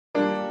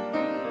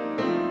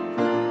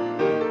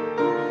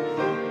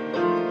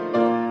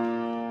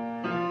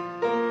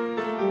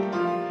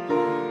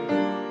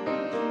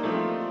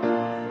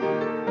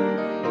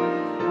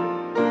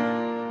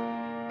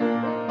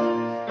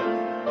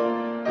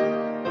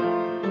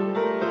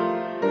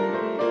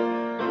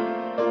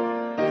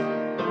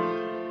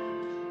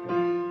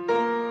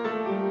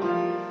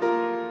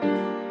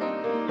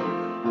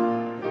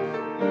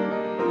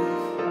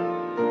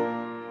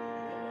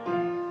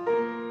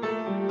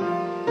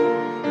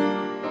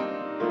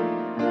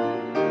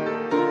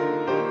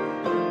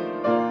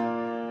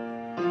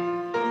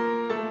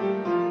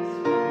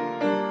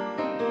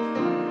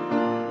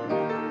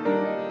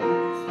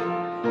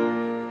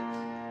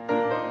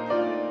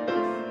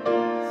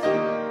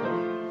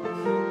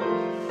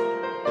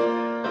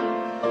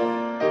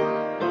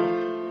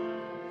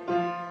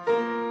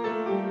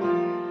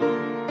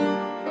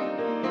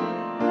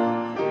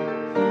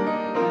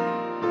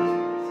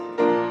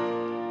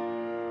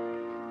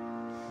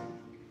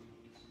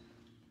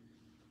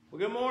Well,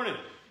 good morning.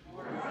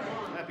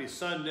 Happy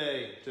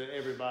Sunday to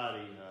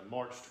everybody.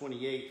 March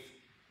 28th,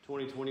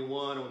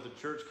 2021, and what the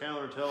church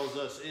calendar tells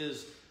us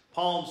is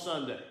Palm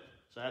Sunday.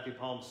 So happy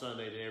Palm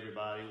Sunday to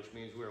everybody, which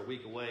means we're a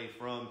week away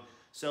from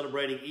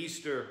celebrating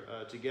Easter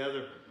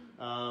together.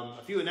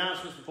 A few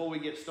announcements before we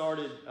get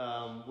started.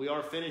 We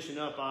are finishing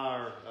up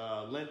our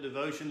Lent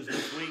devotions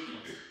this week.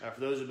 For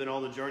those who have been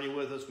on the journey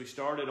with us, we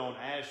started on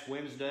Ash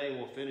Wednesday and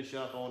we'll finish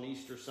up on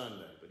Easter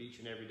Sunday. But each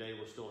and every day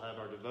we'll still have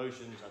our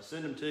devotions. I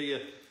send them to you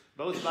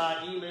both by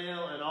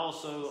email and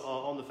also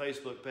on the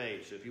Facebook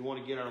page. So if you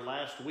want to get our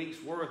last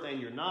week's worth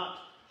and you're not,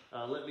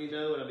 let me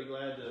know and I'll be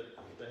glad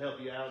to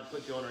help you out and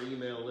put you on our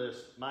email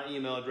list. My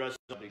email address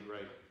would be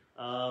great.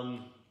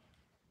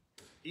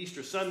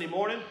 Easter Sunday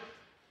morning,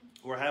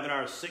 we're having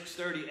our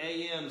 6:30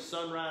 a.m.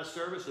 sunrise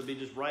service. It'll be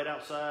just right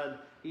outside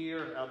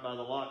here, out by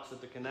the locks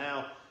at the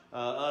canal.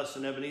 Us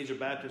and Ebenezer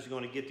Baptist are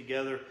going to get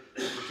together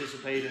and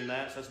participate in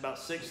that. So that's about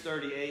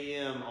 6:30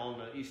 a.m. on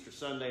Easter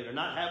Sunday. They're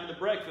not having the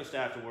breakfast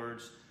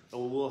afterwards, but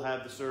we will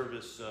have the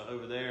service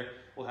over there.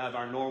 We'll have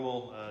our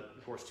normal,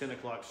 of course, 10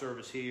 o'clock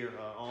service here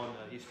on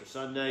Easter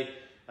Sunday.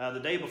 The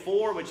day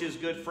before, which is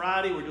Good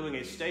Friday, we're doing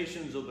a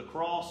Stations of the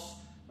Cross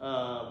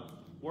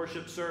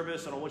worship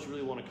service. I don't know what you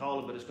really want to call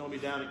it, but it's going to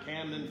be down at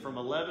Camden from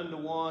 11 to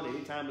 1,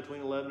 anytime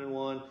between 11 and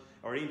 1,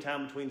 or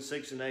anytime between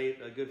 6 and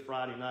 8, Good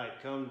Friday night.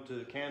 Come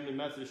to Camden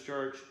Methodist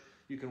Church.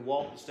 You can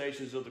walk the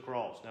Stations of the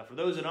Cross. Now, for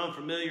those that are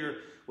unfamiliar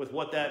with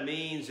what that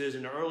means, is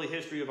in the early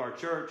history of our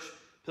church,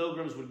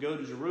 pilgrims would go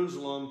to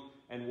Jerusalem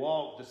and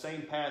walk the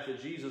same path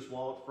that Jesus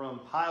walked from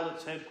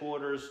Pilate's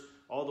headquarters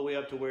all the way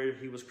up to where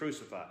he was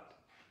crucified.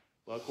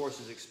 Well, of course,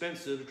 it's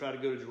expensive to try to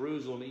go to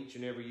Jerusalem each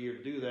and every year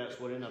to do that.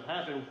 So what ended up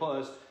happening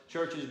was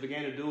churches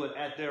began to do it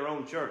at their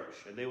own church.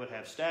 And they would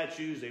have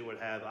statues, they would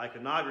have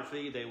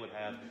iconography, they would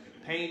have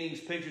paintings,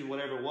 pictures,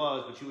 whatever it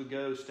was. But you would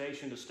go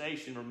station to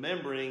station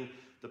remembering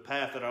the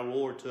path that our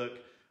Lord took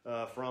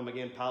from,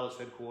 again, Pilate's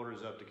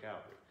headquarters up to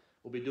Calvary.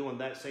 We'll be doing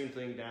that same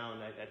thing down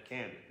at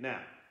Camden. Now,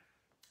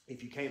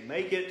 if you can't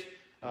make it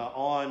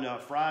on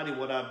Friday,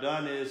 what I've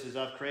done is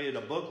I've created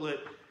a booklet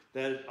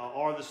that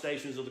are the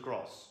Stations of the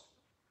Cross.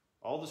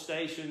 All the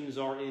stations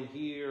are in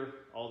here,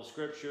 all the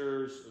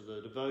scriptures,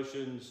 the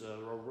devotions,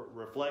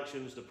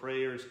 reflections, the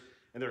prayers,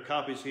 and there are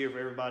copies here for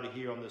everybody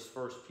here on this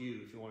first pew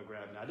if you want to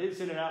grab them. Now, I did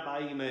send it out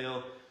by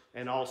email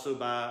and also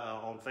by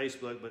on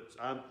Facebook, but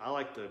I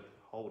like to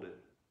hold it,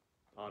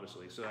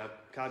 honestly. So I have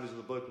copies of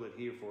the booklet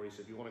here for you,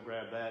 so if you want to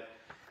grab that.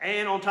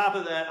 And on top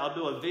of that, I'll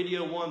do a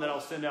video one that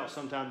I'll send out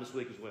sometime this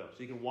week as well,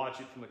 so you can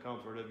watch it from the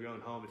comfort of your own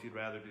home if you'd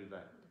rather do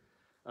that.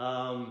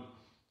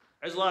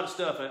 There's a lot of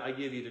stuff I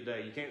give you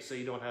today. You can't say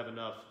you don't have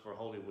enough for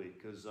Holy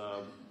Week, because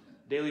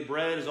Daily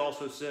Bread has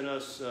also sent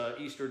us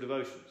Easter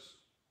devotions.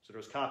 So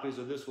there's copies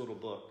of this little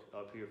book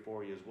up here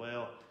for you as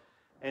well.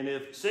 And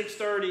if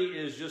 6:30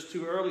 is just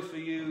too early for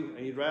you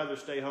and you'd rather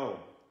stay home,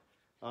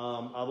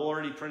 I've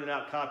already printed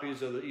out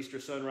copies of the Easter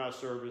Sunrise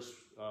Service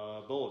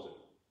bulletin.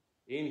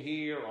 In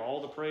here are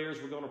all the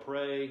prayers we're going to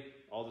pray,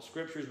 all the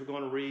scriptures we're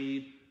going to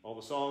read, all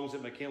the songs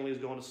that McKinley is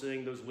going to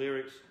sing, those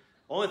lyrics.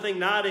 Only thing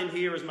not in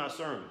here is my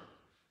sermon.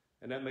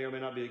 And that may or may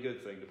not be a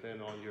good thing,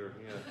 depending on your,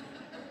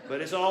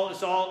 But it's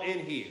all in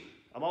here.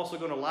 I'm also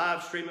going to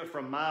live stream it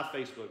from my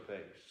Facebook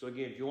page. So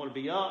again, if you want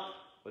to be up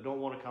but don't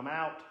want to come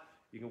out,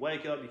 you can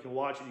wake up, you can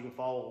watch it, you can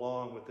follow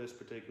along with this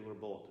particular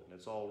bulletin.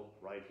 It's all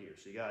right here.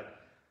 So you got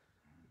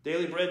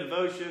Daily Bread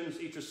devotions,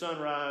 Easter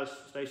Sunrise,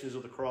 Stations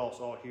of the Cross,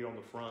 all here on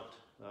the front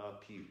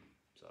pew.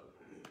 So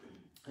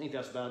I think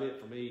that's about it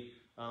for me.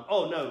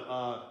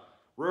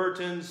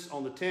 Ruriton's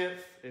on the 10th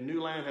and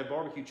Newland have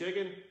barbecue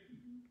chicken.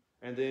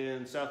 And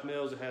then South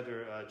Mills had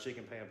their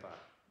chicken pan pie,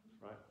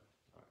 right?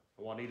 All right.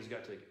 Juanita's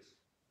got tickets,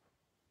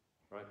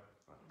 right?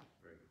 All right.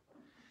 Very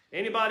good.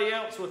 Anybody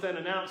else with an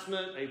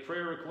announcement, a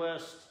prayer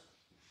request,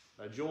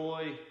 a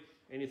joy,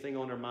 anything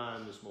on their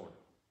mind this morning?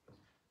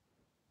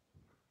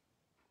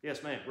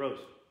 Yes, ma'am. Rose.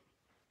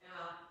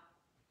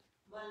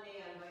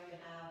 Monday I'm going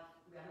to have,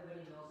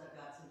 everybody knows I've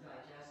got some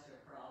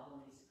digestive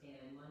problems,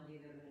 and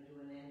Monday they're going to do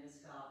an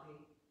endoscopy,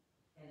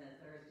 and then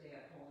Thursday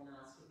a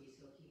colonoscopy,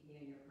 so keep me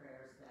in your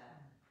prayers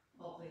that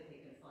hopefully they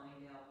can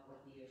find out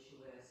what the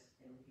issue is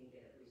and we can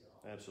get it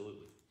resolved.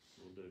 Absolutely.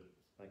 We'll do.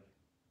 Thank you.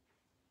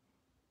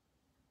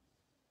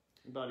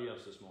 Anybody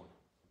else this morning?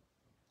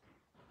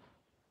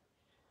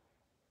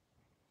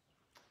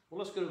 Well,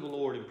 let's go to the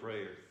Lord in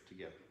prayer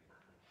together.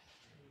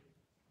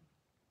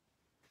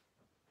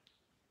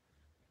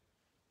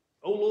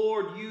 O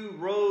Lord, you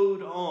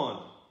rode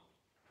on.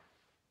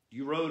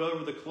 You rode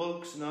over the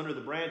cloaks and under the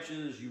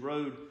branches. You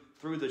rode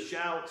through the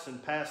shouts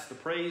and past the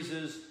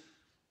praises,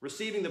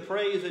 receiving the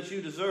praise that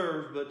you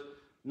deserve, but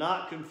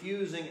not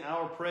confusing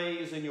our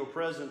praise in your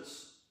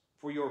presence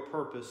for your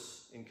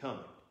purpose in coming.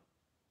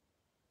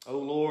 O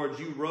Lord,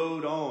 you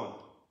rode on.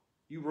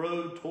 You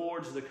rode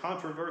towards the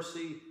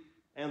controversy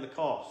and the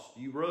cost.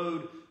 You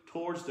rode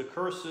towards the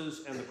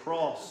curses and the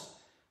cross,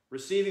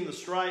 receiving the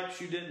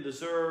stripes you didn't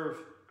deserve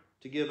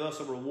to give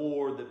us a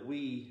reward that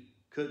we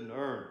couldn't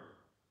earn.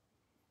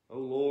 Oh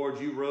Lord,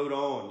 you rode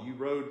on. You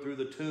rode through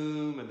the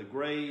tomb and the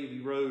grave.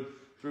 You rode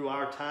through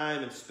our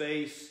time and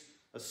space,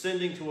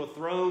 ascending to a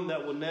throne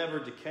that will never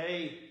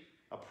decay,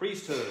 a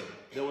priesthood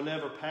that will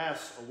never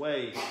pass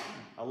away,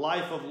 a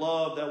life of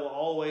love that will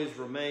always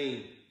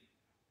remain,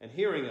 and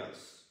hearing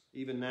us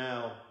even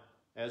now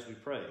as we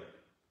pray.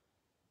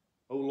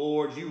 Oh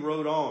Lord, you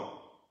rode on.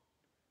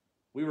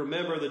 We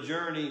remember the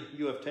journey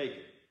you have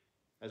taken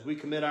as we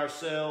commit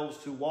ourselves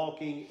to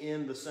walking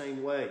in the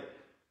same way.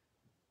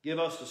 Give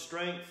us the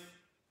strength,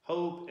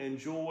 hope, and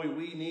joy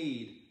we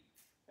need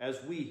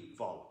as we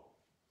follow.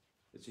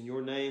 It's in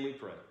your name we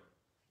pray.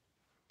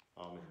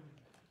 Amen.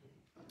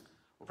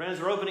 Well, friends,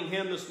 our opening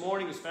hymn this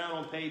morning is found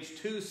on page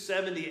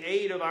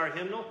 278 of our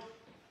hymnal.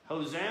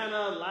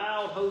 Hosanna,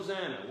 loud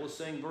Hosanna. We'll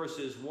sing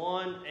verses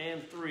 1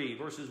 and 3.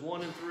 Verses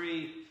 1 and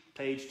 3,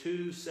 page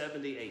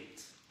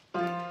 278.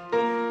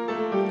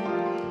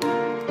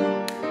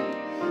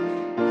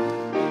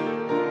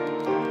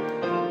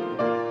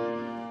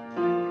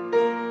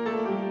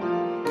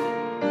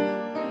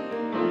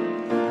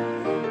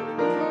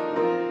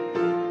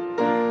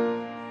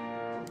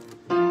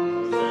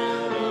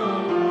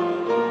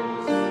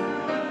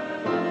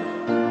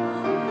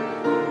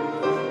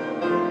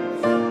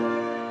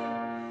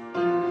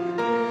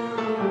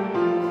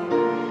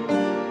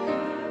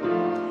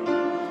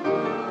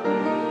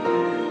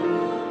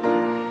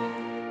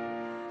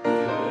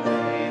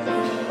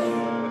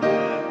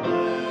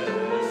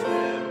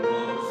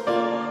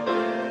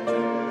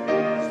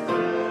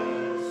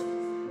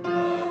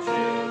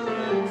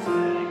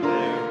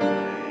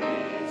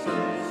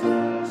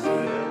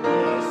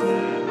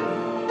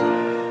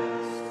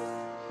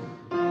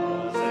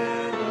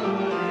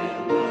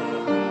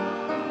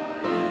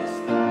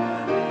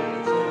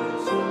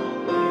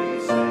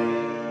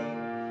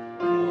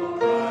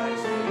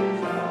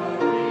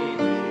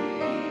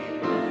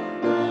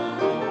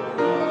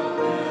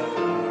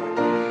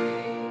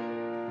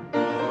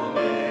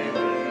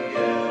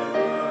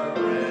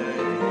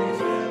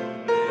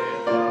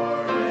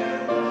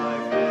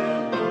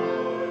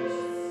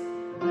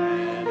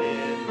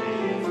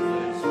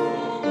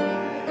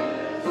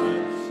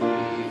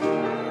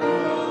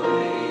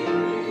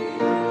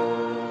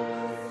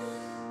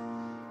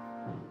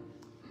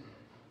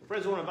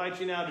 Friends, I want to invite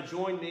you now to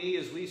join me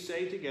as we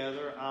say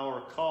together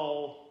our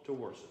call to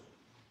worship.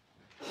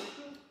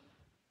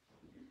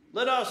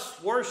 Let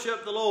us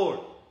worship the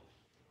Lord,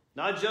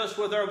 not just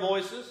with our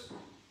voices,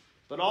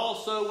 but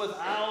also with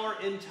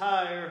our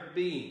entire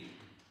being.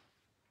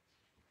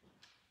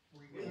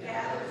 We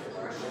gather to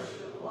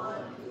worship the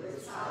one who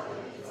is highly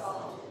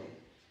exalted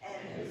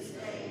and whose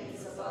name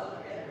is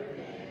above every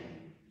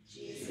name,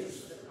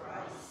 Jesus the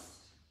Christ.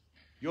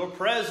 Your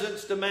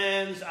presence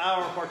demands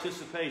our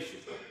participation.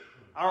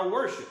 Our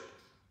worship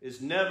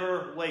is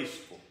never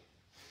wasteful.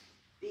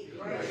 Be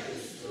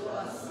gracious to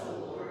us,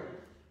 O Lord.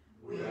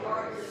 We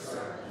are your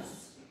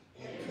servants,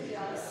 and lead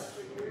us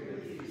for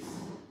your use.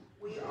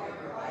 We are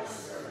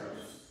Christ's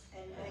servants,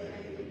 and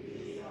may we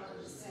be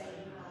on the same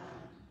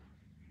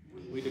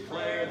mind. We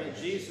declare that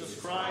Jesus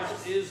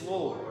Christ is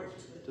Lord,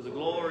 to the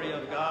glory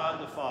of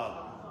God the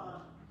Father.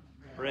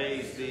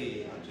 Praise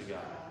be unto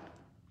God.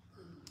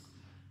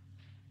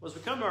 Well, as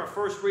we come to our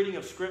first reading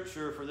of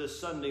Scripture for this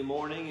Sunday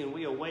morning, and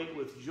we await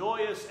with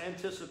joyous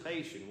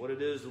anticipation what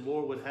it is the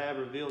Lord would have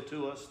revealed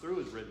to us through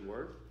His written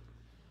word,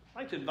 I'd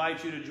like to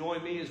invite you to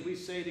join me as we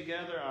say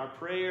together our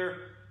prayer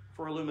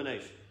for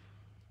illumination.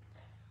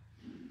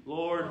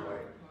 Lord,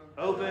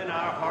 open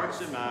our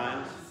hearts and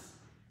minds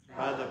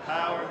by the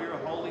power of your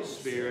Holy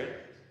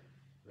Spirit,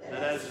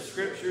 that as the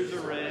Scriptures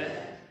are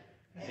read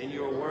and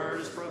your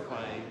word is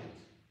proclaimed,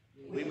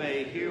 we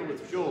may hear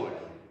with joy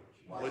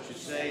what you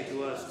say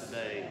to us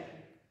today.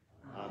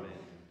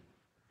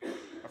 Amen.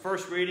 Our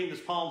first reading this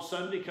Palm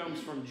Sunday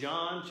comes from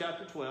John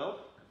chapter 12,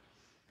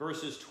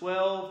 verses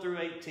 12 through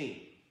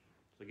 18.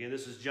 So again,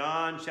 this is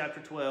John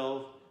chapter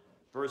 12,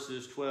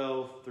 verses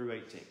 12 through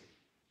 18.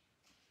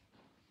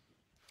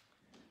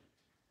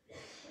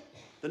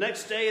 The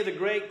next day, the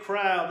great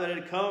crowd that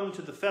had come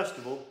to the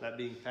festival, that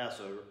being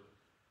Passover,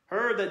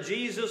 heard that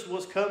Jesus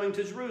was coming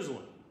to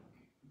Jerusalem.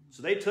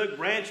 So they took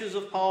branches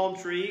of palm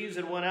trees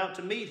and went out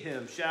to meet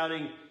him,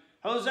 shouting,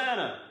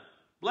 Hosanna!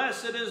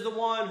 Blessed is the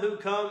one who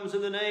comes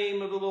in the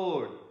name of the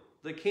Lord,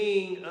 the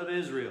King of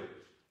Israel.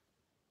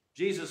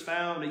 Jesus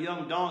found a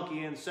young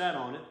donkey and sat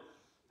on it.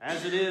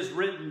 As it is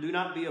written, do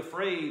not be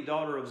afraid,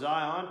 daughter of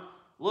Zion.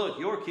 Look,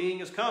 your king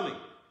is coming,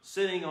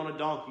 sitting on a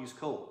donkey's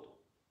colt.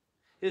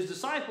 His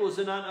disciples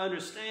did not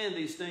understand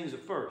these things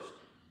at first.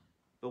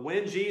 But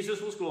when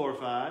Jesus was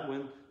glorified,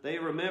 when they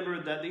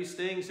remembered that these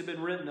things had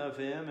been written of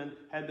him and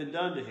had been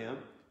done to him,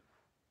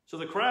 so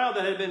the crowd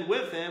that had been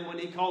with him when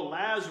he called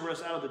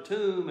Lazarus out of the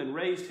tomb and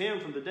raised him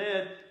from the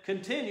dead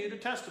continued to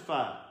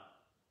testify.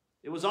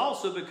 It was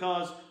also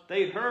because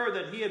they heard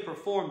that he had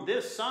performed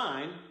this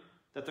sign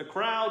that the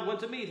crowd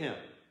went to meet him.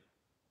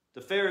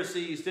 The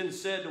Pharisees then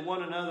said to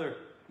one another,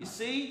 you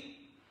see,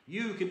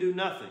 you can do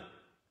nothing.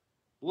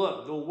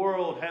 Look, the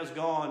world has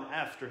gone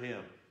after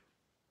him.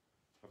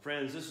 My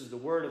friends, this is the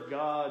word of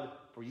God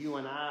for you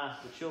and I,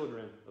 the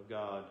children of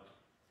God.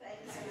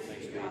 Thanks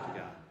be to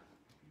God.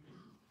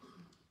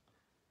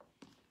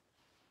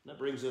 That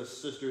brings us,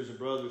 sisters and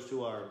brothers,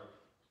 to our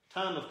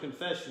time of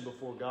confession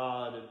before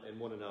God and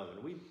one another.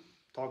 And we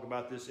talk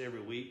about this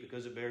every week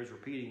because it bears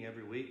repeating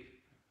every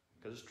week,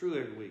 because it's true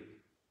every week.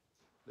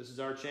 This is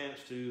our chance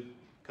to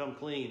come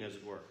clean, as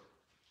it were.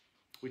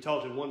 We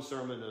talked in one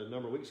sermon a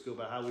number of weeks ago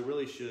about how we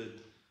really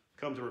should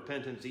come to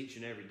repentance each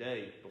and every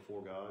day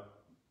before God.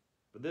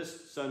 But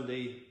this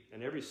Sunday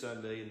and every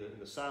Sunday, in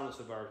the silence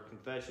of our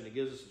confession, it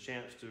gives us a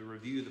chance to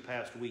review the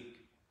past week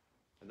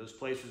and those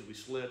places we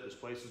slipped, those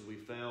places we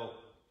fell,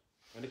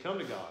 and to come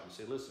to God and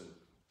say, listen,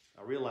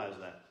 I realize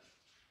that.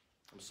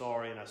 I'm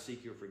sorry and I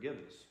seek your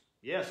forgiveness.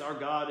 Yes, our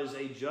God is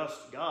a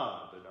just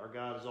God, but our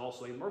God is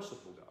also a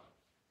merciful God,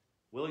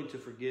 willing to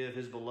forgive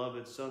his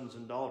beloved sons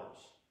and daughters,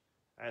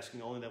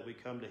 asking only that we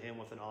come to him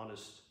with an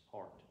honest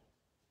heart.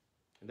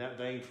 In that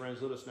vein,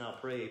 friends, let us now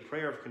pray a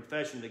prayer of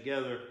confession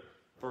together,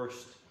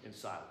 first in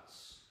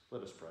silence.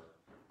 Let us pray.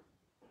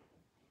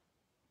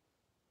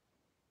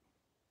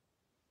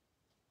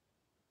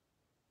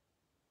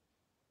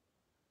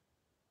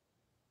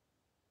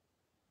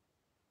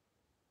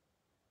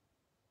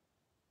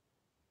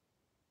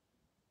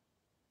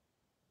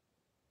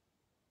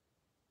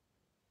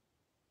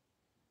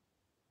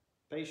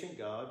 Patient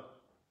God,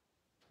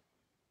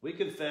 we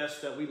confess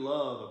that we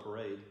love a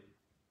parade.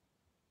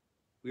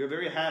 We are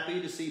very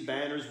happy to see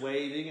banners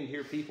waving and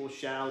hear people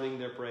shouting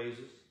their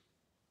praises.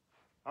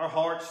 Our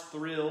hearts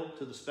thrill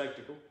to the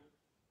spectacle,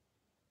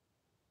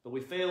 but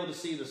we fail to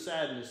see the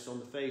sadness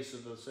on the face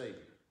of the Savior.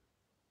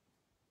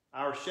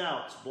 Our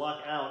shouts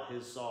block out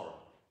his sorrow.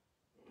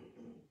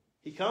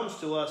 He comes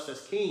to us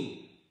as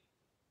King,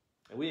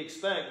 and we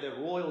expect that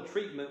royal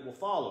treatment will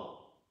follow.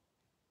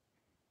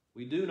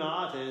 We do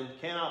not and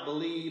cannot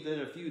believe that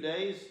in a few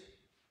days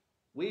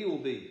we will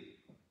be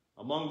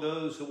among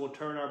those who will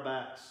turn our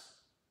backs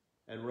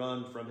and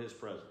run from his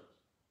presence.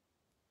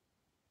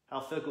 How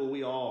fickle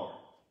we are,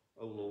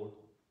 O Lord.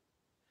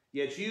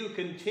 Yet you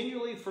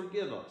continually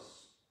forgive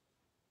us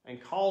and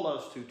call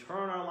us to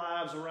turn our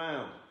lives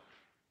around,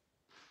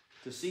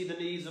 to see the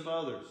needs of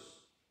others,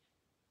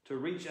 to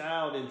reach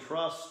out in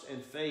trust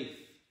and faith,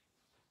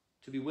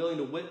 to be willing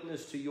to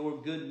witness to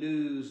your good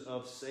news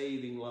of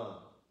saving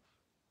love.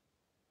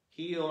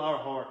 Heal our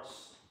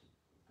hearts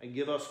and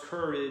give us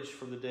courage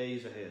for the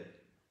days ahead.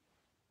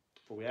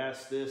 For we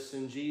ask this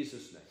in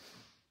Jesus' name.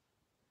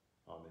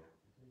 Amen.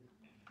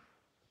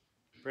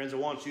 Friends, I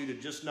want you to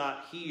just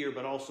not hear,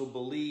 but also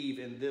believe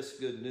in this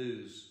good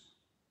news.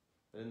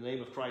 In the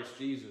name of Christ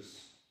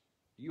Jesus,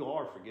 you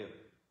are forgiven.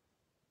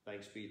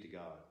 Thanks be to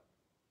God.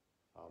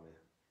 Amen.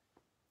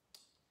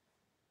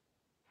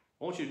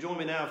 I want you to join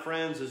me now,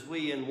 friends, as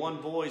we in one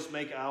voice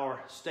make our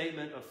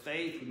statement of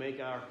faith. We make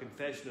our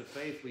confession of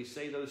faith. We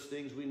say those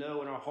things we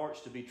know in our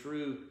hearts to be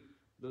true,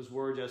 those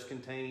words as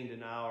contained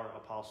in our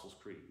Apostles'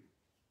 Creed.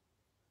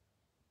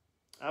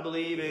 I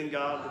believe in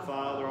God the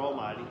Father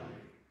Almighty,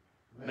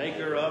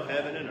 maker of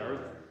heaven and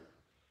earth,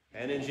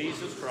 and in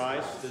Jesus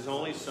Christ, his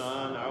only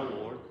Son, our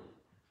Lord,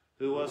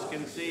 who was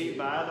conceived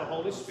by the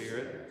Holy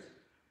Spirit,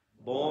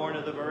 born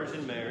of the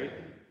Virgin Mary,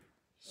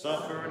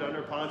 suffered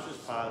under Pontius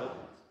Pilate,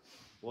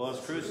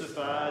 was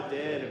crucified,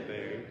 dead, and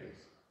buried.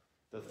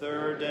 The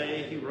third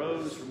day he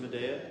rose from the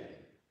dead.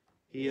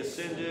 He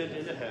ascended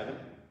into heaven,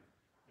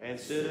 and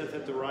sitteth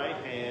at the right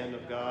hand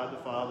of God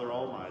the Father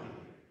Almighty.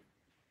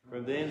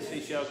 From thence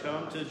he shall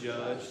come to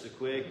judge the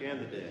quick and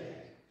the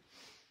dead.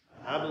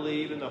 I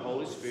believe in the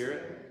Holy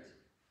Spirit,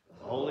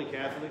 the Holy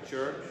Catholic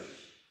Church,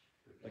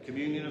 the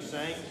communion of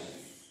saints,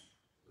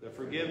 the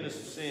forgiveness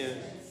of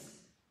sins,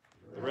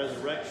 the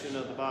resurrection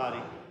of the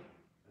body,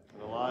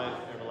 and the life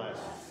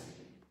everlasting.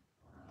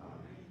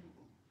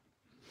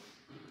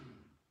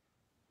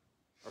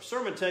 Our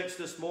sermon text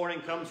this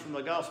morning comes from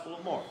the Gospel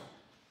of Mark.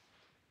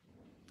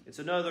 It's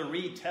another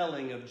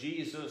retelling of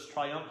Jesus'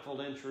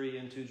 triumphal entry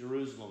into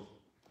Jerusalem.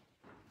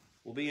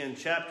 We'll be in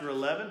chapter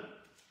 11,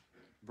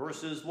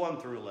 verses 1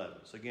 through 11.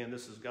 So again,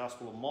 this is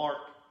Gospel of Mark,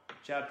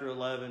 chapter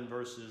 11,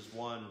 verses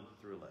 1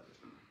 through 11.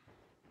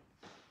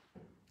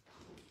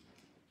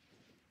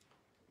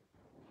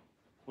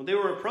 When they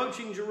were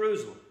approaching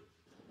Jerusalem,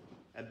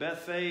 at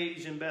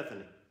Bethphage and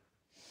Bethany,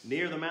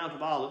 near the Mount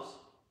of Olives,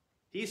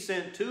 he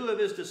sent two of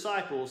his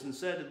disciples and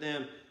said to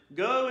them,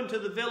 "Go into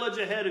the village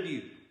ahead of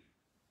you,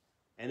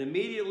 and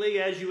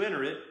immediately as you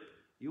enter it,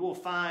 you will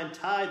find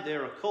tied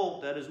there a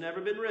colt that has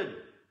never been ridden.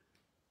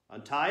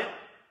 Untie it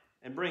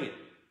and bring it.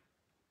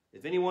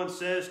 If anyone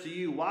says to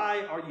you,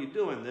 'Why are you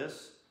doing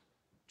this?'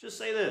 just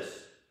say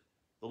this,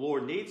 'The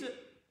Lord needs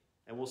it,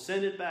 and will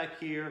send it back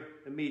here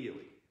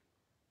immediately.'"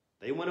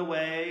 They went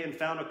away and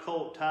found a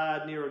colt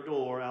tied near a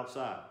door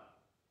outside.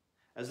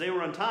 As they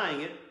were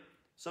untying it,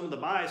 some of the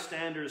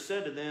bystanders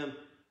said to them,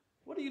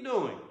 "What are you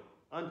doing,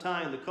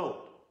 untying the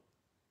colt?"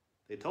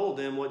 They told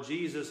them what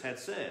Jesus had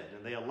said,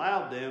 and they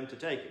allowed them to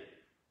take it.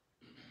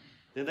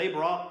 Then they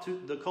brought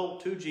the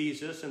colt to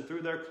Jesus and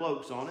threw their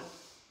cloaks on it,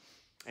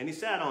 and he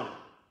sat on it.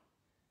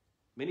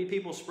 Many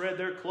people spread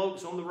their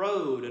cloaks on the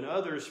road, and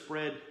others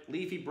spread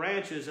leafy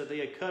branches that they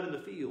had cut in the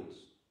fields.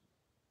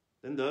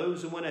 Then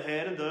those who went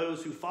ahead and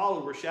those who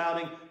followed were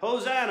shouting,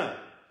 "Hosanna!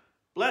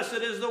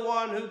 Blessed is the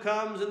one who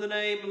comes in the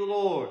name of the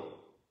Lord.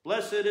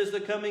 Blessed is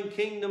the coming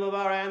kingdom of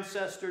our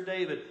ancestor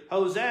David.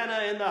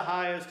 Hosanna in the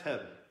highest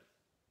heaven."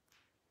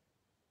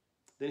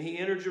 Then he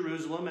entered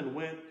Jerusalem and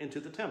went into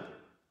the temple.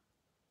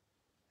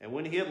 And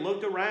when he had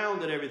looked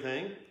around at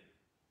everything,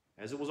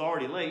 as it was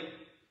already late,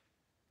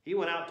 he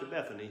went out to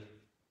Bethany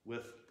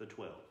with the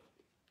 12.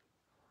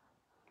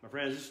 My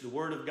friends, this is the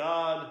word of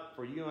God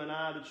for you and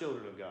I, the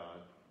children of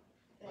God.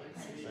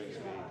 Thanks be Thanks to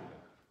be to God. God.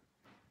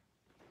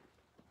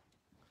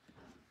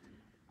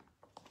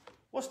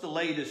 What's the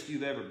latest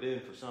you've ever been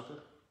for something?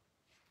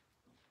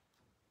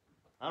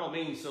 I don't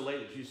mean so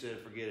late that you said,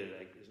 forget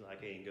it, I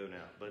can't go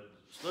now. But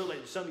so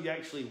late, something you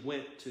actually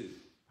went to.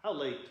 How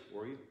late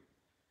were you?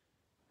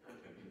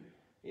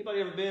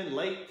 Anybody ever been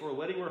late for a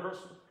wedding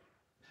rehearsal?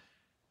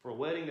 For a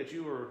wedding that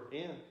you were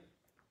in?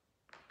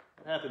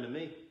 That happened to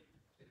me.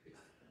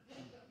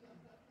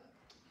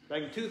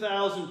 Back in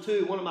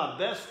 2002, one of my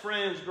best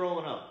friends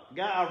growing up, a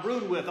guy I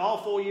roomed with all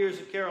 4 years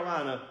at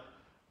Carolina,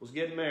 was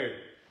getting married.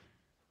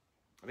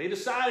 They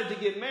decided to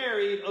get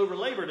married over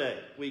Labor Day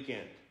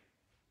weekend.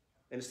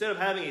 And instead of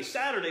having a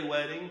Saturday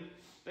wedding,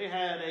 they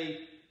had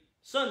a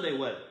Sunday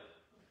wedding.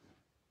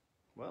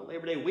 Well,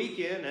 Labor Day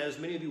weekend, as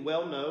many of you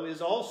well know,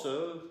 is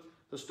also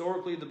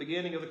historically the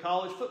beginning of the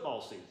college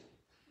football season.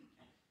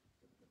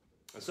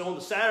 And so on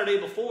the Saturday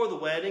before the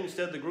wedding,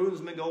 instead of the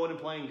groomsmen going and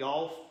playing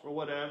golf or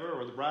whatever,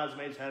 or the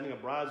bridesmaids having a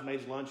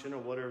bridesmaids luncheon or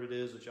whatever it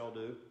is that y'all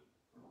do,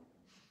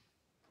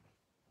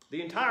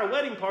 the entire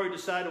wedding party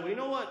decided, well, you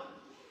know what?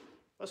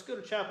 Let's go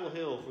to Chapel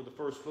Hill for the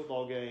first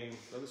football game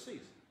of the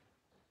season.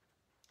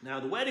 Now,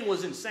 the wedding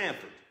was in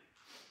Sanford,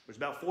 which is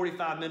about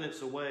 45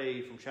 minutes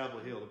away from Chapel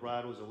Hill. The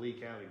bride was a Lee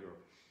County girl.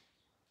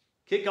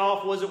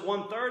 Kickoff was at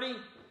 1:30.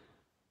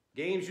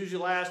 Games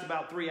usually last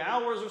about 3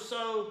 hours or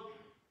so.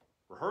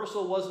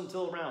 Rehearsal wasn't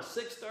until around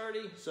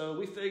 6:30, so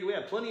we figured we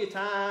had plenty of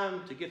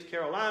time to get to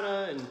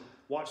Carolina and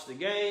watch the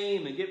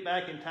game and get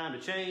back in time to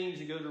change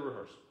and go to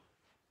rehearsal.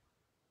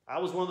 I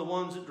was one of the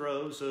ones that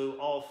drove, so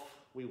off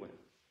we went.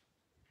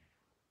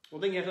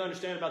 One thing you have to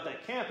understand about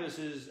that campus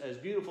is, as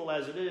beautiful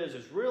as it is,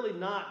 there's really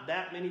not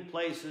that many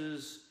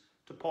places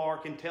to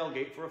park and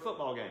tailgate for a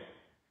football game.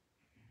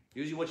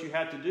 Usually what you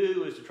have to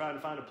do is to try to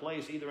find a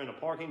place either in a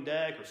parking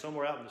deck or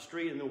somewhere out in the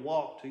street and then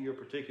walk to your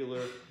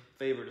particular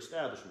favorite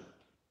establishment.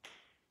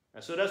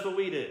 And so that's what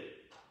we did.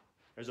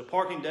 There's a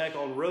parking deck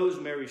on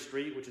Rosemary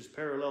Street, which is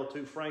parallel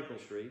to Franklin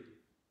Street.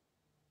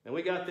 And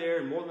we got there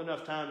in more than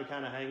enough time to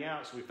kind of hang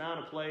out. So we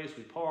found a place,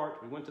 we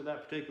parked, we went to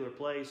that particular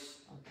place.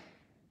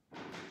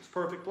 It's a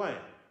perfect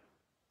plan.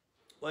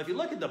 Well, if you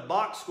look at the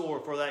box score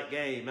for that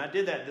game, I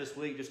did that this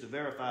week just to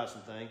verify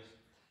some things.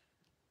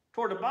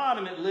 Toward the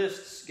bottom, it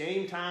lists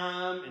game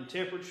time and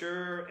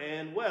temperature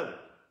and weather.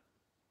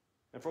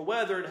 And for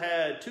weather, it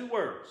had 2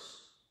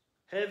 words: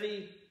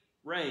 heavy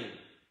rain.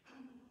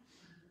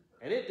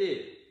 And it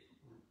did.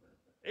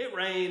 It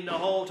rained the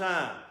whole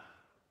time.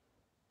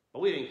 But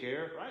we didn't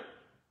care, right?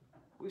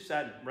 We've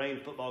sat in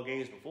rain football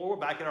games before. We're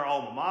back at our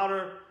alma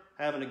mater,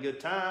 having a good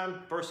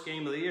time. First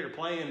game of the year,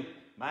 playing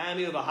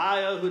Miami of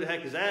Ohio. Who the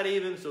heck is that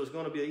even? So it's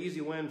going to be an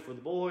easy win for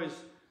the boys.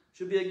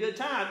 Should be a good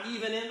time,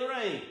 even in the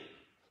rain.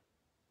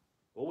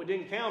 What we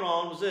didn't count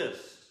on was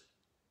this.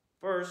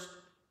 First,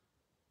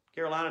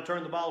 Carolina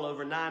turned the ball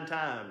over 9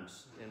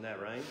 times in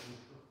that rain.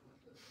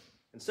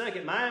 And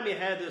second, Miami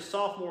had this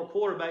sophomore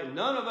quarterback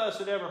none of us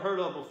had ever heard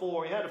of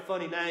before. He had a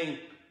funny name,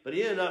 but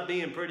he ended up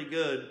being pretty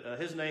good.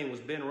 His name was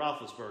Ben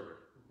Roethlisberger.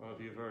 I don't know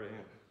if you've heard of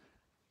him.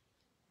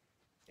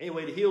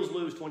 Anyway, the Heels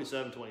lose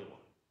 27-21.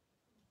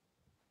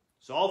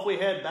 So off we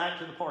head back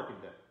to the parking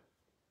deck.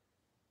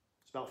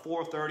 It's about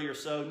 4:30 or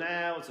so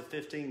now. It's a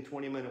 15,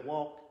 20-minute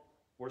walk.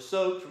 We're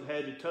soaked from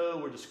head to toe.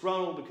 We're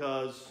disgruntled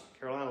because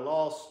Carolina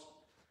lost.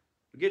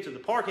 We get to the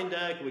parking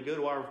deck, and we go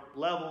to our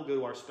level, go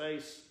to our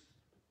space,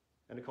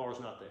 and the car's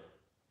not there.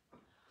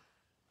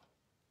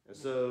 And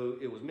so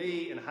it was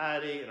me and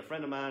Heidi and a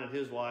friend of mine and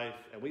his wife,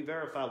 and we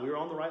verified we were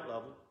on the right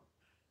level.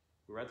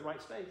 We were at the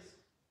right space.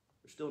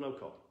 There's still no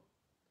car.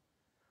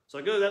 So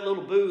I go to that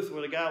little booth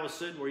where the guy was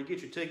sitting, where you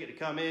get your ticket to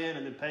come in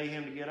and then pay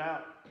him to get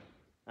out.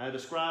 I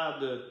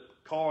described the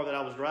car that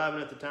I was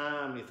driving at the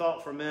time, and he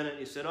thought for a minute, and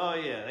he said, oh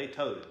yeah, they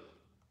towed it.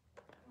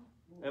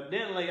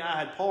 Evidently, I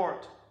had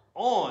parked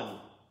on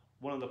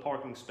one of the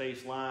parking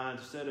space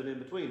lines instead of in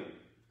between them.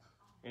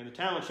 In the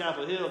town of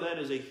Chapel Hill, that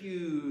is a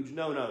huge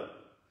no-no.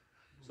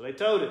 So they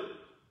towed it.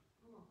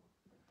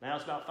 Now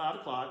it's about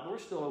 5 o'clock, but we're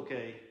still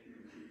okay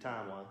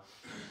time-wise.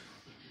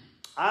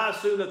 I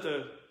assumed that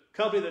the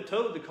company that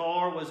towed the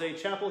car was a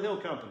Chapel Hill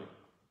company.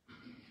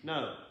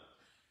 No.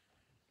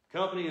 The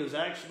company was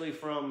actually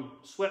from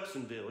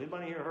Swepsonville.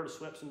 Anybody here heard of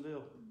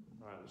Swepsonville?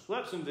 All right.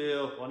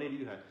 Swepsonville, well, I need you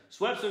to have.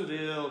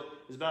 Swepsonville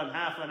is about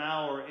half an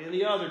hour in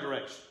the other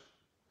direction.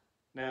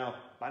 Now,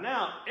 by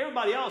now,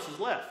 everybody else has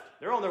left.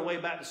 They're on their way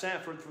back to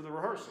Sanford for the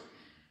rehearsal.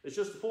 It's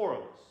just the 4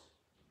 of us.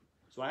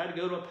 So I had to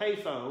go to a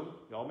payphone.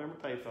 Y'all remember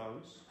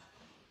payphones?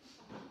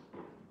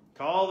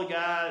 Call the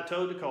guy that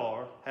towed the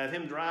car, have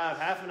him drive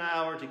half an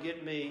hour to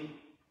get me,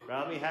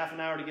 drive me half an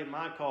hour to get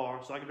my car,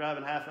 so I could drive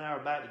in half an hour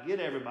back to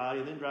get everybody,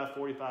 and then drive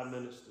 45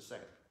 minutes to Sam.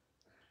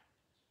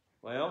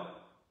 Well,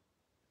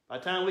 by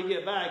the time we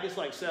get back, it's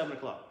like 7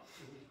 o'clock.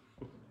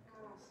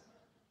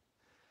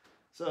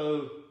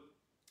 So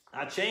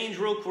I change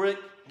real quick,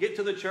 get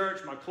to the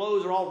church. My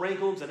clothes are all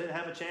wrinkled because I didn't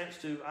have a chance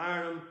to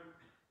iron them.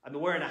 I've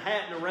been wearing a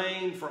hat in the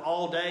rain for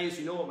all day, so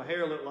you know what my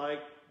hair looked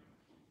like.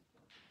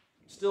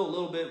 Still a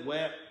little bit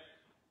wet.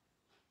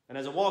 And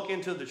as I walk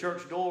into the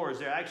church doors,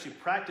 they're actually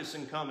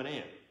practicing coming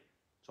in.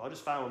 So I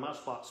just find where my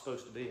spot's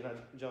supposed to be, and I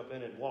jump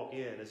in and walk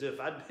in as if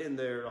I'd been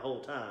there the whole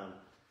time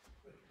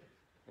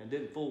and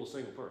didn't fool a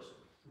single person.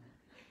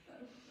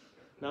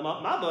 Now,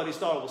 my buddies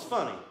thought it was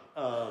funny.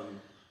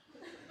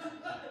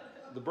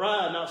 The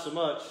bride, not so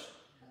much.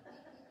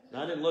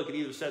 And I didn't look at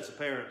either sets of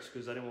parents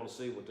because I didn't want to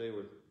see what they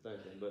were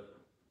thinking. But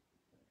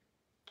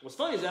what's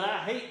funny is that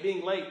I hate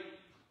being late.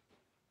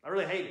 I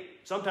really hate it.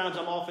 Sometimes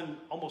I'm often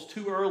almost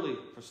too early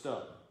for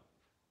stuff.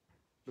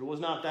 But it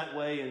was not that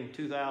way in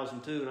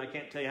 2002, and I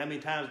can't tell you how many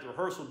times at the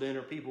rehearsal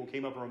dinner people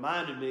came up and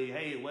reminded me,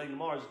 hey, the wedding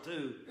tomorrow's at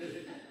 2.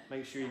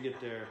 Make sure you get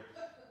there.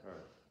 All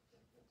right.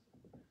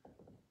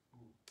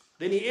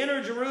 Then he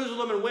entered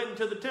Jerusalem and went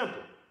into the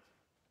temple.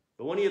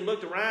 But when he had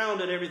looked around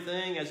at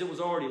everything, as it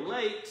was already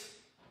late,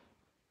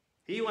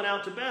 he went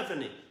out to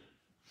Bethany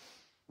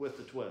with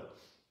the 12.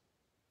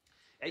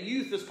 At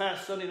youth this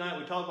past Sunday night,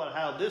 we talked about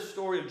how this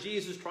story of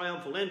Jesus'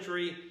 triumphal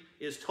entry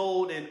is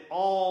told in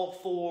all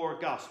 4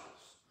 Gospels.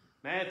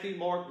 Matthew,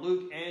 Mark,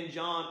 Luke, and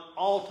John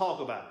all talk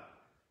about it.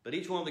 But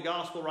each one of the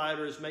Gospel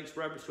writers makes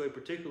reference to a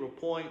particular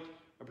point,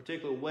 a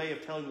particular way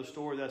of telling the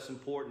story that's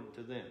important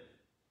to them.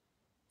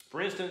 For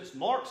instance,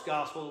 Mark's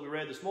Gospel that we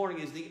read this morning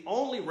is the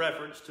only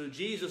reference to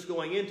Jesus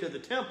going into the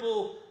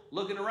temple,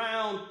 looking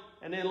around,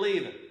 and then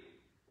leaving.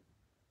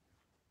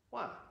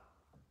 Why?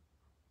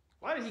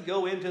 Why did he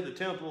go into the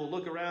temple,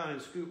 look around, and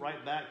scoot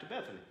right back to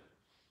Bethany?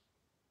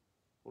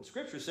 Well,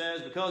 Scripture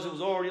says because it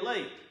was already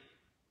late.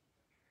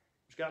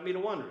 Which got me to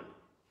wondering,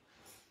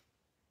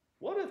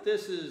 what if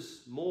this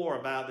is more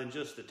about than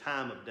just the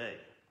time of day?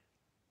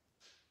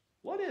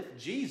 What if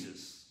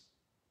Jesus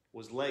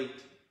was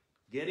late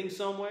getting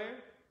somewhere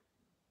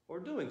or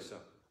doing something?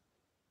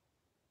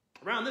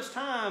 Around this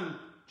time,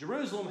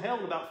 Jerusalem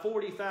held about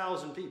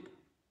 40,000 people.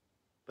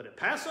 But at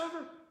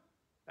Passover,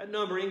 that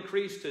number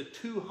increased to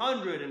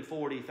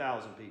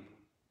 240,000 people.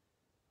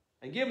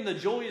 And given the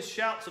joyous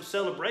shouts of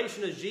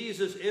celebration as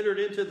Jesus entered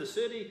into the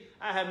city,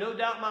 I have no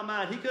doubt in my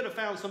mind he could have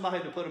found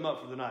somebody to put him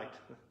up for the night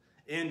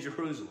in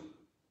Jerusalem.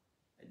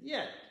 And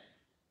yet,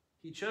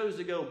 he chose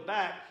to go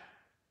back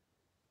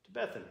to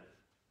Bethany.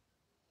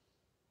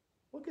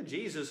 What could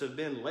Jesus have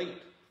been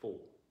late for?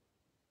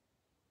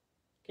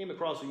 Came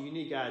across a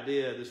unique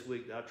idea this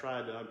week that I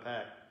tried to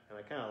unpack, and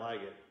I kind of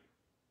like it.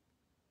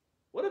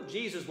 What if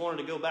Jesus wanted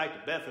to go back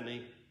to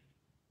Bethany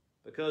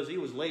because he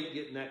was late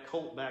getting that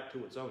colt back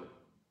to its owner?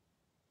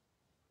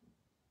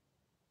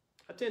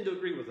 I tend to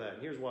agree with that,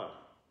 and here's why.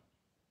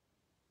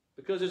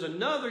 Because there's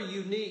another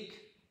unique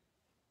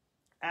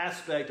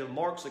aspect of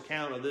Mark's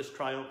account of this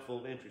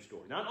triumphal entry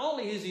story. Not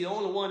only is he the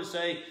only one to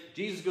say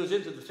Jesus goes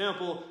into the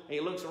temple and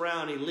he looks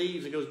around and he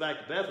leaves and goes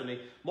back to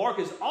Bethany, Mark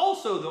is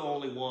also the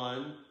only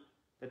one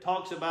that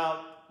talks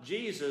about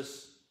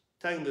Jesus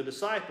telling the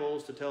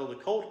disciples to tell the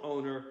colt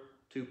owner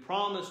to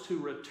promise to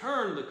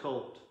return the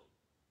colt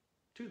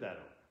to that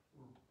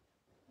owner.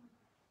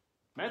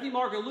 Matthew,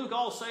 Mark, and Luke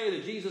all say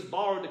that Jesus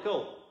borrowed the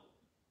colt.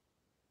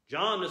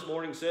 John this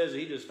morning says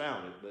he just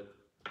found it, but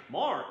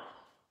Mark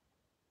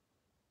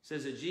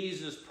says that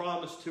Jesus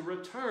promised to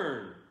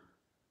return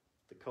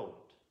the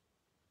colt.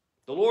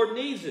 The Lord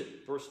needs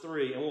it, verse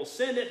 3, and will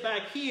send it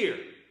back here,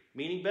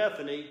 meaning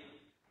Bethany,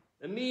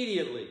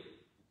 immediately.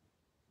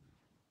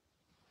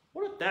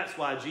 What if that's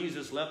why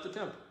Jesus left the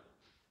temple?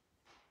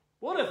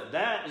 What if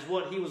that is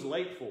what he was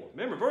late for?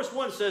 Remember, verse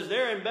 1 says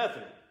they're in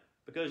Bethany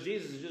because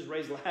Jesus has just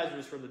raised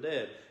Lazarus from the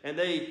dead. And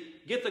they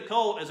get the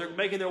colt as they're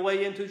making their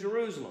way into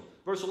Jerusalem.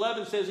 Verse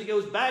 11 says he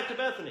goes back to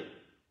Bethany.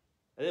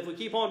 And if we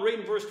keep on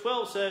reading, verse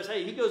 12 says,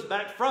 hey, he goes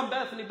back from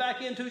Bethany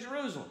back into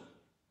Jerusalem.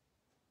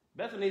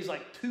 Bethany is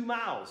like 2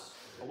 miles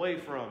away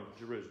from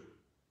Jerusalem.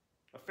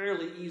 A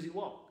fairly easy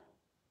walk.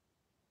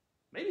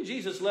 Maybe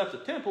Jesus left the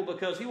temple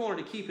because he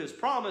wanted to keep his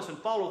promise and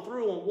follow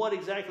through on what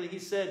exactly he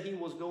said he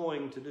was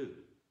going to do.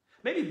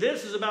 Maybe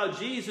this is about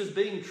Jesus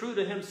being true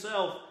to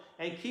himself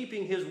and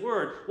keeping his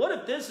word. What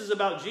if this is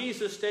about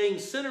Jesus staying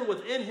centered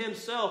within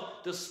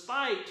himself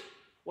despite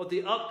what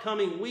the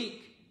upcoming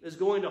week is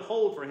going to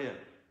hold for him?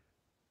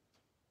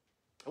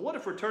 And what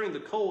if returning the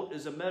colt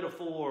is a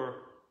metaphor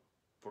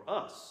for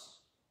us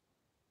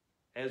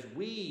as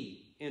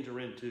we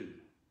enter into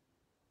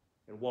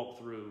and walk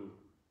through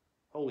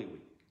Holy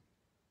Week?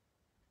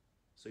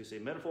 So you say,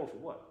 metaphor for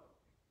what?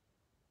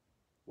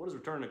 What does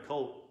returning the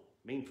colt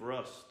mean for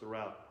us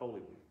throughout Holy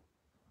Week?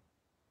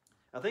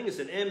 I think it's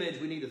an image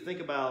we need to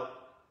think about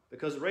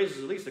because it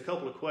raises at least a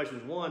couple of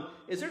questions. One,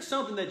 is there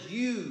something that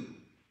you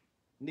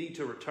need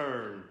to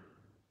return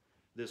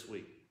this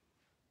week?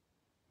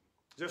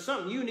 Is there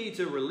something you need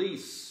to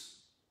release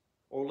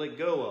or let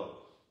go of?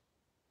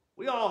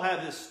 We all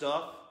have this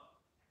stuff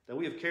that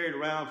we have carried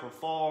around for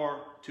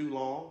far too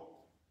long.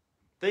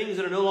 Things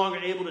that are no longer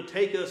able to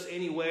take us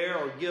anywhere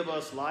or give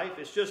us life.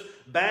 It's just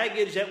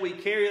baggage that we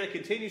carry that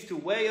continues to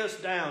weigh us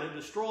down. It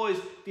destroys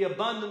the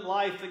abundant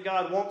life that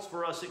God wants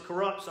for us. It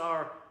corrupts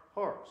our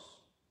hearts.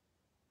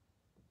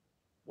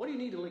 What do you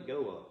need to let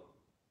go of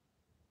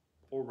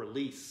or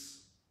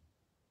release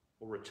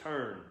or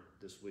return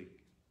this week?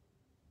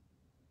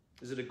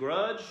 Is it a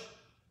grudge,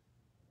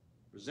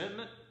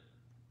 resentment,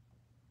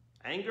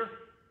 anger,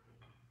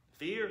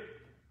 fear,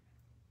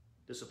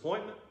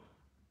 disappointment,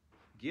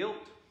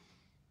 guilt,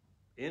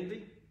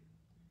 envy?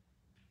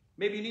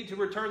 Maybe you need to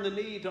return the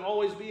need to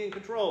always be in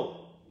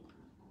control,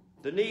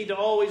 the need to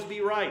always be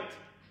right,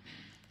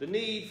 the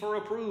need for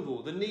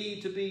approval, the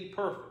need to be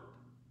perfect.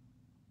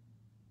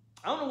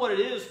 I don't know what it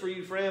is for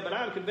you, friend, but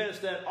I'm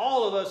convinced that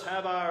all of us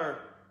have our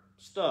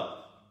stuff.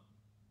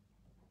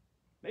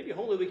 Maybe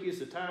Holy Week is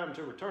the time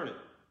to return it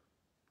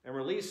and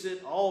release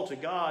it all to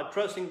God,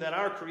 trusting that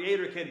our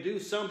Creator can do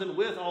something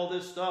with all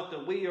this stuff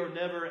that we are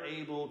never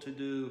able to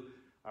do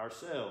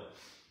ourselves.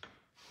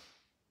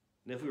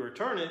 And if we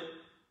return it,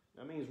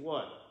 that means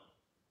what?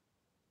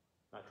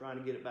 Not trying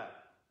to get it back.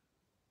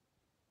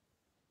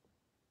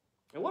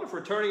 And what if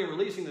returning and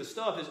releasing this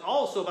stuff is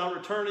also about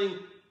returning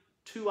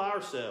to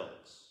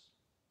ourselves?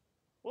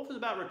 What if it's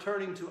about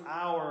returning to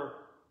our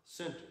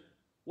center?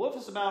 What if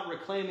it's about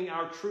reclaiming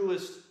our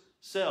truest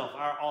self,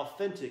 our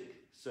authentic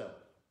self?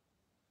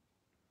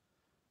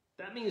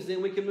 That means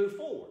then we can move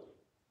forward.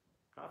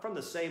 Not from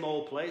the same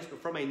old place,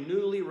 but from a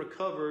newly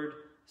recovered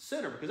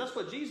center. Because that's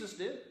what Jesus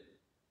did.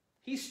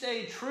 He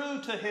stayed true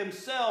to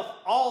himself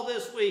all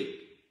this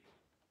week.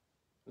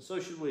 And so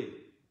should we.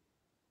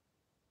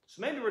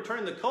 So maybe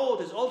returning the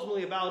colt is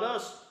ultimately about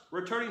us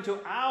returning to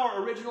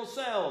our original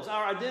selves,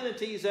 our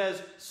identities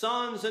as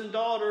sons and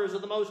daughters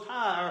of the Most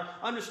High, our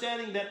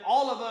understanding that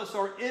all of us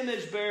are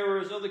image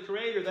bearers of the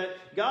Creator,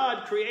 that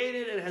God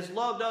created and has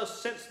loved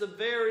us since the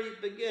very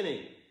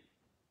beginning.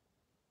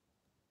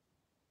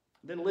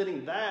 Then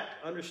letting that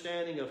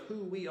understanding of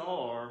who we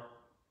are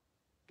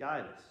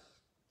guide us.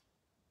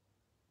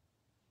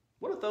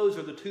 What if those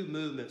are the two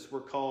movements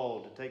we're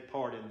called to take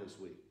part in this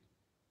week?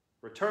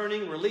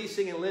 Returning,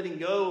 releasing, and letting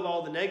go of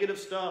all the negative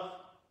stuff,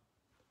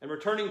 and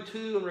returning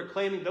to and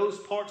reclaiming those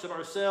parts of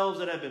ourselves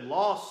that have been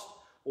lost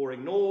or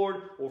ignored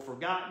or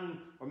forgotten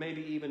or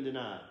maybe even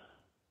denied.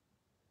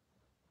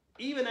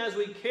 Even as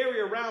we carry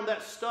around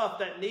that stuff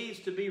that needs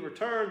to be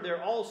returned,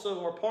 there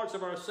also are parts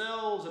of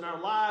ourselves and our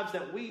lives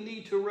that we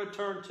need to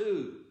return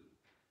to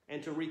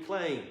and to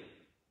reclaim.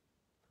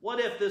 What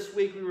if this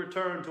week we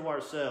return to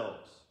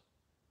ourselves?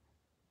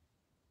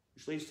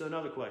 Which leads to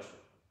another question.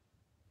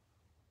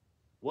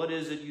 What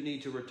is it you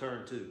need to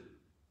return to?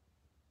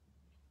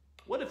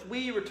 What if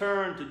we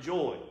return to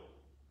joy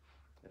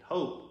and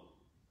hope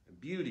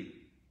and beauty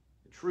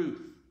and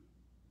truth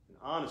and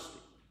honesty?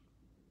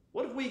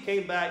 What if we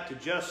came back to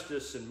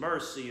justice and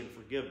mercy and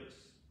forgiveness?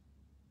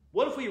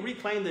 What if we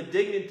reclaim the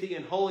dignity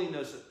and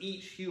holiness of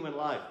each human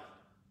life?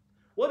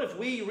 What if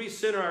we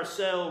recenter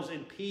ourselves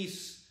in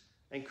peace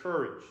and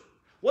courage?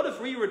 What if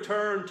we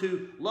return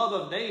to love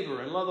of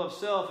neighbor and love of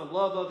self and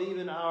love of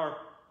even our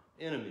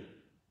enemy?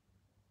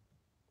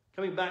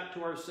 Coming back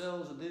to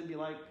ourselves would then be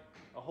like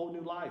a whole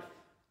new life,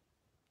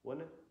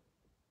 wouldn't it?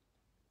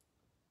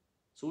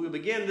 So we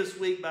begin this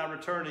week by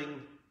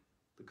returning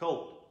the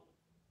colt.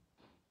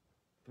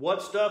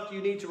 What stuff do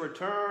you need to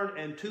return,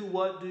 and to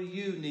what do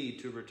you need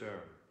to return?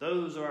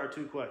 Those are our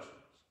two questions.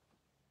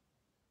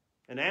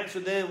 And to answer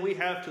them, we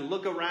have to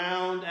look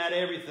around at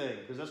everything,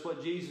 because that's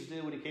what Jesus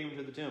did when he came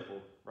to the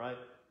temple, right?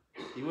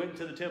 He went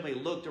into the temple, he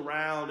looked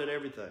around at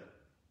everything.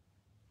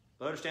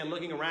 But understand,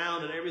 looking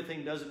around at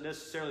everything doesn't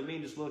necessarily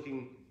mean just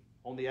looking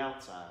on the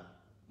outside.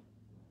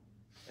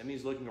 That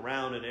means looking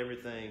around at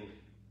everything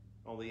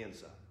on the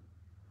inside.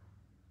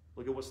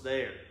 Look at what's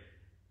there.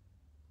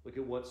 Look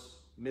at what's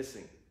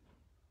missing.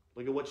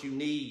 Look at what you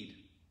need,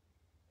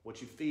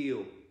 what you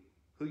feel,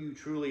 who you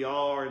truly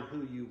are, and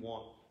who you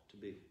want to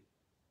be.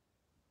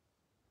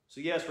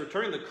 So yes,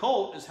 returning the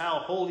colt is how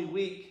Holy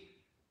Week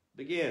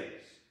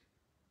begins.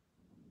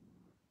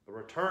 But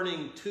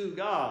returning to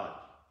God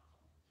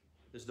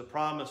is the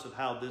promise of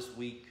how this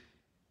week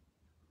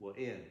will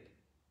end.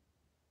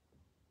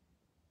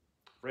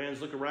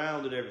 Friends, look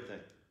around at everything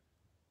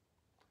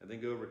and then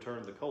go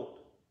return the colt.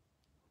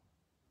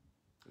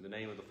 In the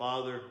name of the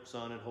Father,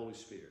 Son, and Holy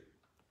Spirit.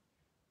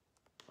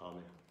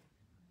 Amen.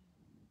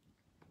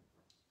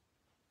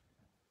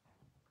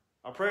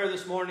 Our prayer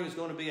this morning is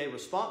going to be a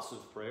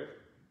responsive prayer.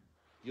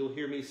 You'll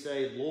hear me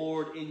say,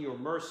 Lord, in your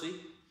mercy,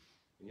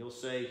 and you'll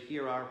say,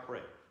 hear our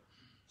prayer.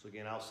 So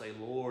again, I'll say,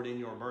 Lord, in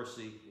your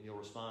mercy, and you'll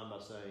respond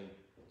by saying,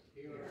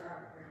 hear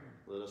our prayer.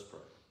 Let us pray.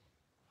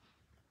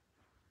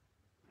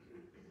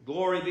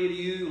 Glory be to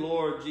you,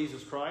 Lord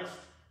Jesus Christ.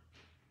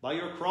 By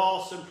your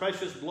cross and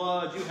precious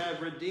blood, you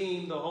have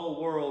redeemed the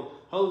whole world.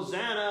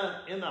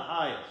 Hosanna in the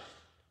highest.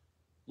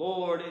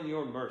 Lord, in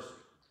your mercy.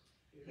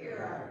 Hear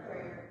our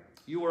prayer.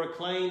 You were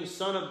acclaimed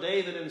Son of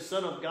David and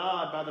Son of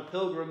God by the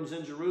pilgrims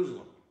in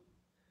Jerusalem.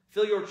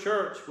 Fill your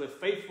church with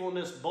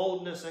faithfulness,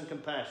 boldness, and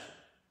compassion.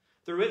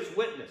 Through its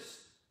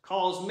witness,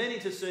 cause many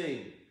to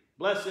sing,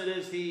 blessed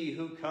is he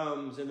who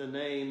comes in the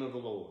name of the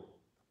Lord.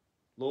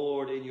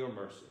 Lord, in your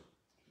mercy.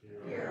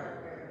 Hear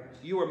our prayer.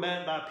 You were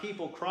met by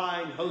people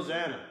crying,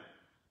 Hosanna.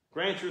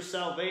 Grant your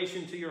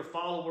salvation to your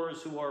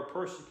followers who are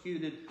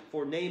persecuted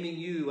for naming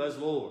you as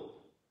Lord.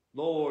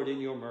 Lord, in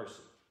your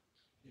mercy.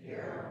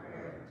 Hear our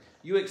prayer.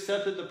 You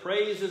accepted the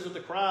praises of the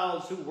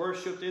crowds who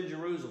worshipped in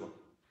Jerusalem.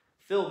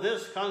 Fill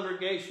this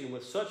congregation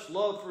with such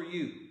love for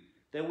you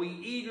that we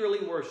eagerly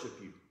worship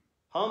you,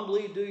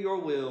 humbly do your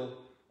will,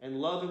 and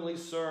lovingly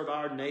serve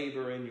our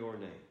neighbor in your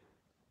name.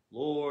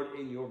 Lord,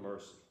 in your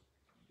mercy.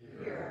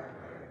 Hear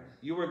our prayer.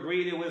 You were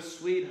greeted with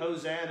sweet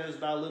hosannas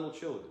by little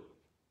children.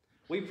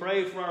 We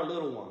pray for our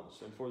little ones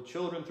and for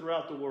children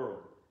throughout the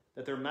world,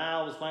 that their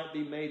mouths might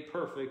be made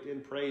perfect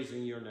in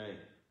praising your name.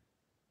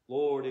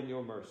 Lord, in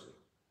your mercy.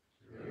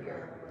 Hear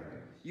our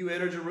prayer. You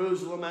enter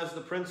Jerusalem as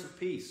the Prince of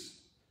Peace.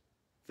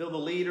 Fill the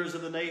leaders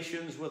of the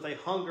nations with a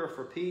hunger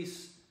for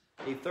peace,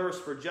 a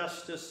thirst for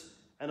justice,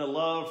 and a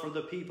love for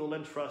the people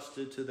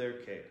entrusted to their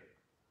care.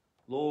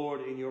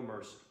 Lord, in your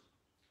mercy.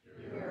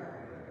 Hear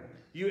our prayer.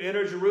 You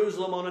enter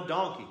Jerusalem on a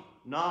donkey,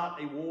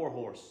 not a war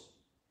horse.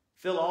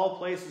 Fill all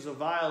places of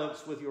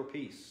violence with your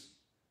peace.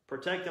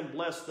 Protect and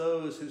bless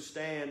those who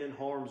stand in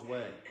harm's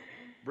way.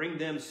 Bring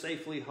them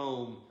safely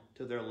home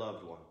to their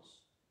loved ones.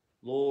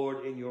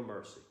 Lord, in your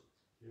mercy.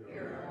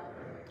 Hear our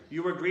prayer.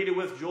 You were greeted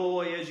with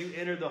joy as you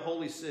entered the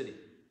holy city.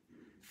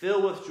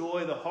 Fill with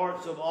joy the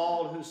hearts of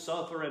all who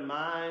suffer in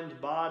mind,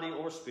 body,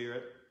 or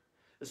spirit,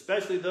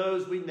 especially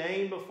those we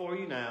name before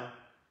you now,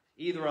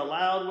 either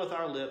aloud with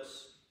our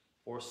lips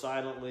or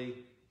silently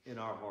in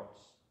our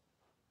hearts.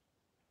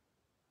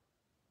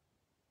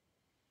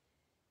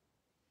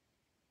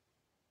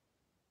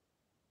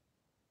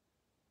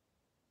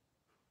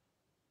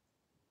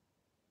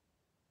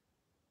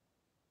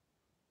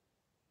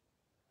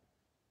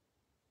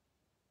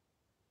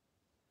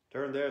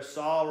 Turn their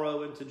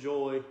sorrow into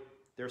joy,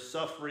 their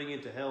suffering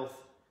into health,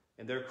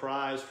 and their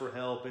cries for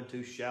help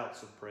into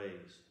shouts of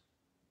praise.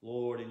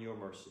 Lord, in your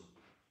mercy.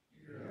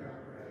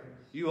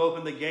 You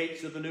open the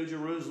gates of the New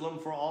Jerusalem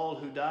for all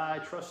who die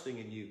trusting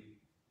in you.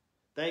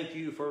 Thank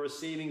you for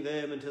receiving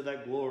them into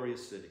that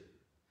glorious city.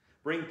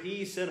 Bring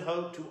peace and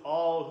hope to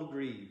all who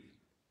grieve.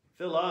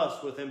 Fill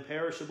us with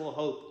imperishable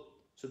hope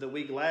so that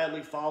we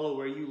gladly follow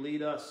where you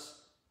lead us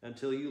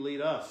until you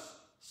lead us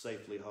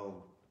safely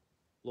home.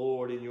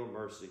 Lord, in your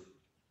mercy.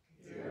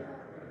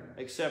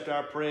 Accept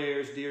our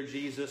prayers, dear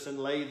Jesus, and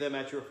lay them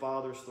at your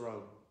Father's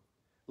throne.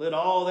 Let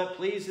all that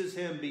pleases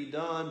him be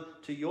done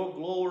to your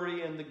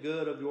glory and the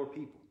good of your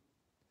people.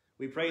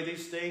 We pray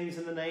these things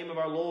in the name of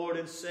our Lord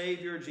and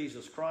Savior,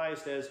 Jesus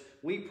Christ, as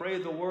we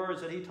pray the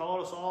words that he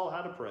taught us all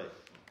how to pray,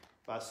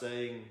 by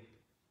saying,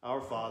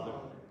 Our Father,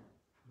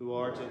 who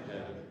art in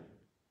heaven,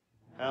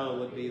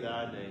 hallowed be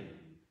thy name.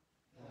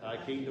 Thy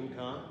kingdom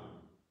come,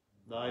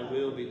 thy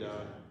will be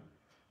done,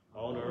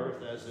 on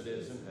earth as it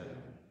is in heaven.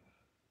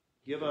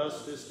 Give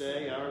us this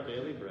day our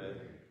daily bread,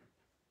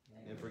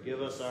 and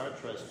forgive us our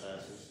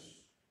trespasses,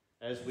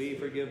 as we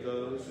forgive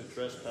those who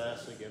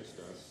trespass against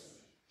us.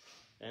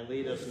 And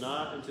lead us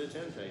not into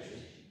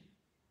temptation,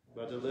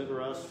 but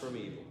deliver us from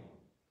evil.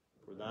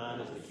 For thine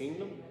is the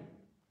kingdom,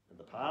 and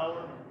the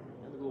power,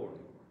 and the glory,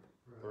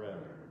 forever.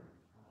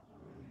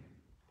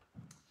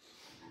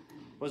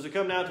 Well, as we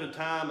come now to the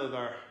time of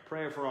our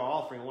prayer for our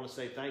offering, I want to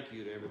say thank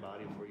you to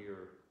everybody for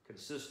your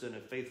consistent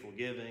and faithful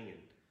giving, and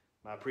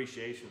my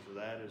appreciation for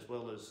that, as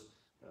well as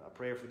a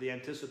prayer for the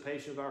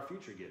anticipation of our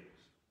future givings.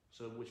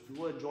 So if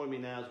you would, join me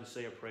now as we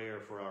say a prayer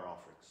for our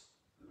offerings.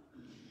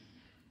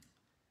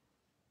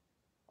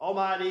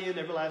 Almighty and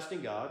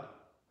everlasting God,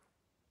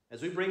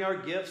 as we bring our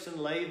gifts and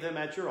lay them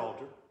at your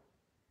altar,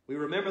 we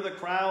remember the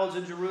crowds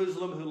in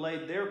Jerusalem who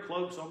laid their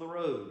cloaks on the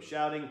road,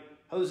 shouting,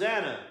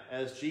 Hosanna,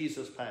 as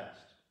Jesus passed.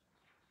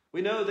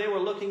 We know they were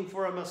looking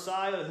for a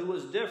Messiah who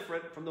was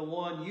different from the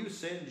one you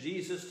sent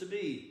Jesus to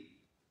be.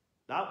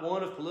 Not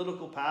one of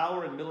political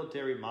power and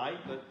military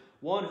might, but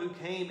one who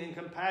came in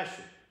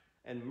compassion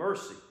and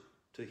mercy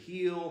to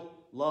heal,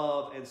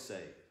 love, and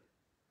save.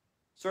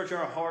 Search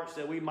our hearts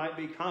that we might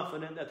be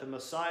confident that the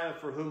Messiah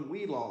for whom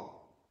we long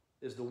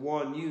is the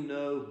one you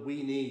know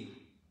we need.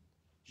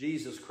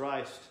 Jesus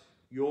Christ,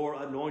 your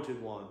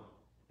anointed one,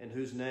 in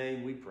whose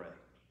name we pray.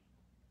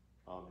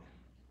 Amen.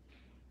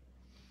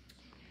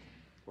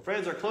 Well,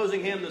 friends, our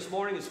closing hymn this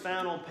morning is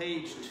found on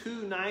page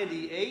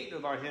 298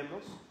 of our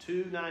hymnals.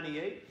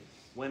 298.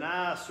 When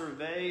I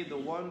survey the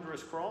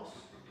wondrous cross.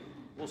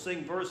 We'll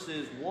sing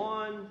verses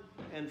 1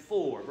 and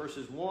 4.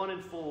 Verses 1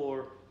 and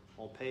 4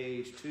 on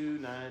page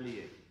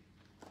 298.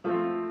 When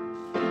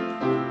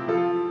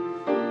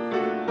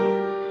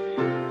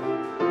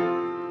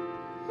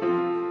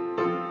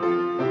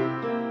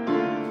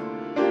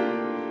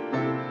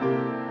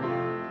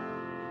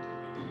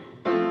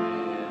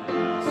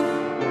I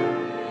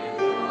survey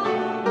the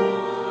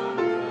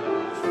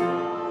wondrous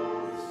cross.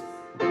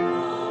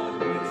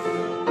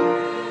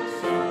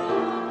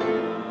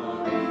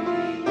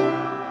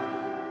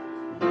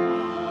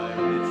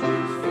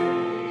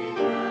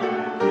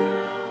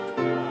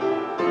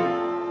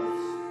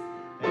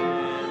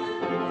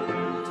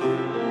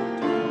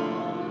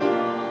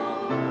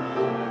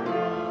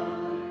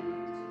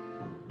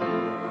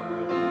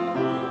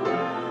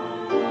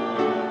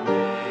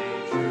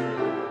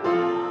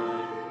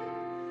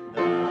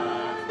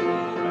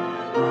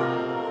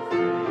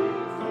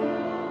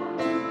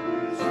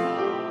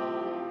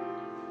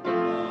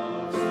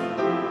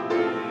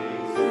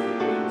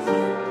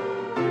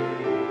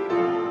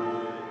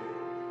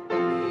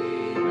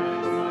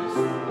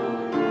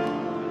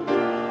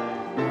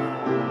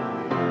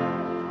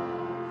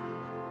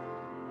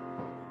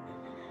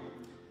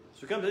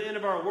 come to the end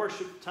of our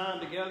worship time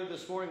together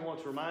this morning, I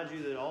want to remind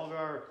you that all of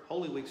our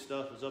Holy Week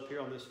stuff is up here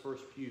on this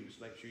first pew.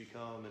 So make sure you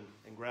come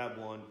and grab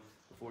one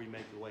before you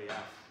make your way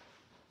out.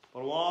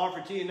 But I want to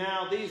offer to you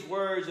now these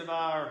words of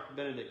our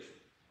benediction.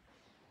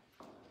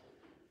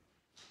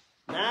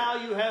 Now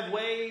you have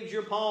waved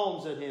your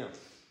palms at him.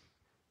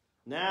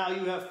 Now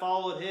you have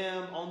followed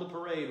him on the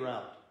parade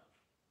route.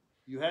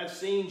 You have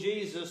seen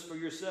Jesus for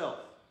yourself.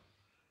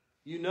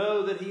 You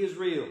know that he is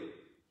real.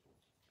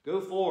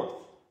 Go forth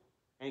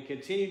and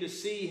continue to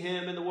see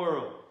him in the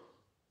world.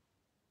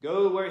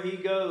 Go where he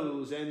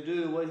goes and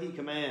do what he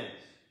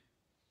commands.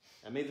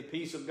 And may the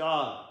peace of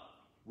God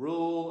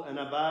rule and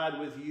abide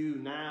with you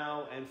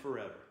now and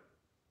forever.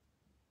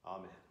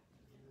 Amen.